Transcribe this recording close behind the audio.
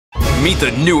Meet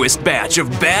the newest batch of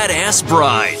badass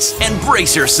brides and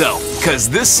brace yourself, because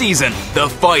this season, the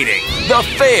fighting, the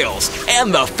fails,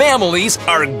 and the families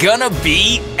are gonna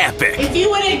be epic. If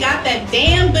you would have got that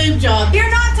damn boob job.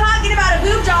 You're not talking about a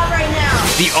boob job right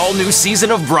now. The all-new season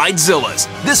of Bridezillas,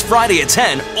 this Friday at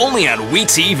 10, only on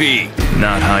WeTV.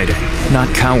 Not hiding,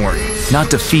 not cowering, not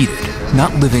defeated,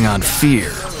 not living on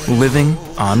fear, living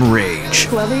on rage.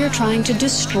 Whoever you're trying to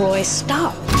destroy,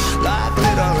 stop.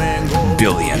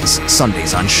 Billions,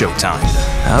 Sundays on Showtime.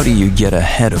 How do you get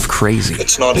ahead of crazy?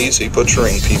 It's not easy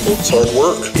butchering people. It's hard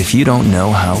work. If you don't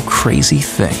know how crazy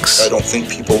thinks. I don't think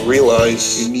people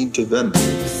realize you need to vent.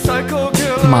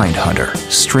 Mindhunter,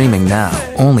 streaming now,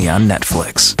 only on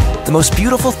Netflix. The most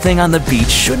beautiful thing on the beach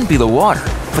shouldn't be the water,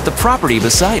 but the property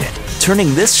beside it,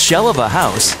 turning this shell of a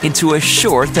house into a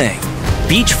sure thing.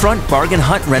 Beachfront Bargain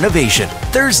Hunt Renovation,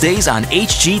 Thursdays on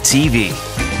HGTV.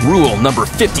 Rule number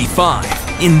 55.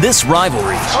 In this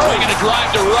rivalry, we're going to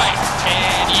drive to right,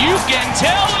 and you can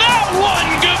tell that one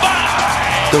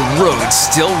goodbye. the road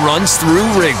still runs through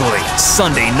Wrigley.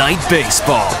 Sunday night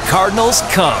baseball, Cardinals,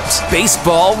 Cubs,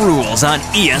 baseball rules on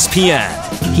ESPN.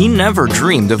 He never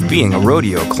dreamed of being a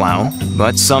rodeo clown,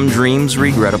 but some dreams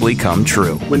regrettably come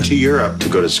true. Went to Europe to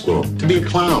go to school, to be a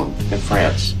clown in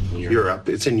France. Europe,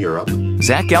 it's in Europe.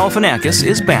 Zach Galifianakis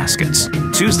is Baskets,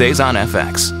 Tuesdays on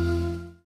FX.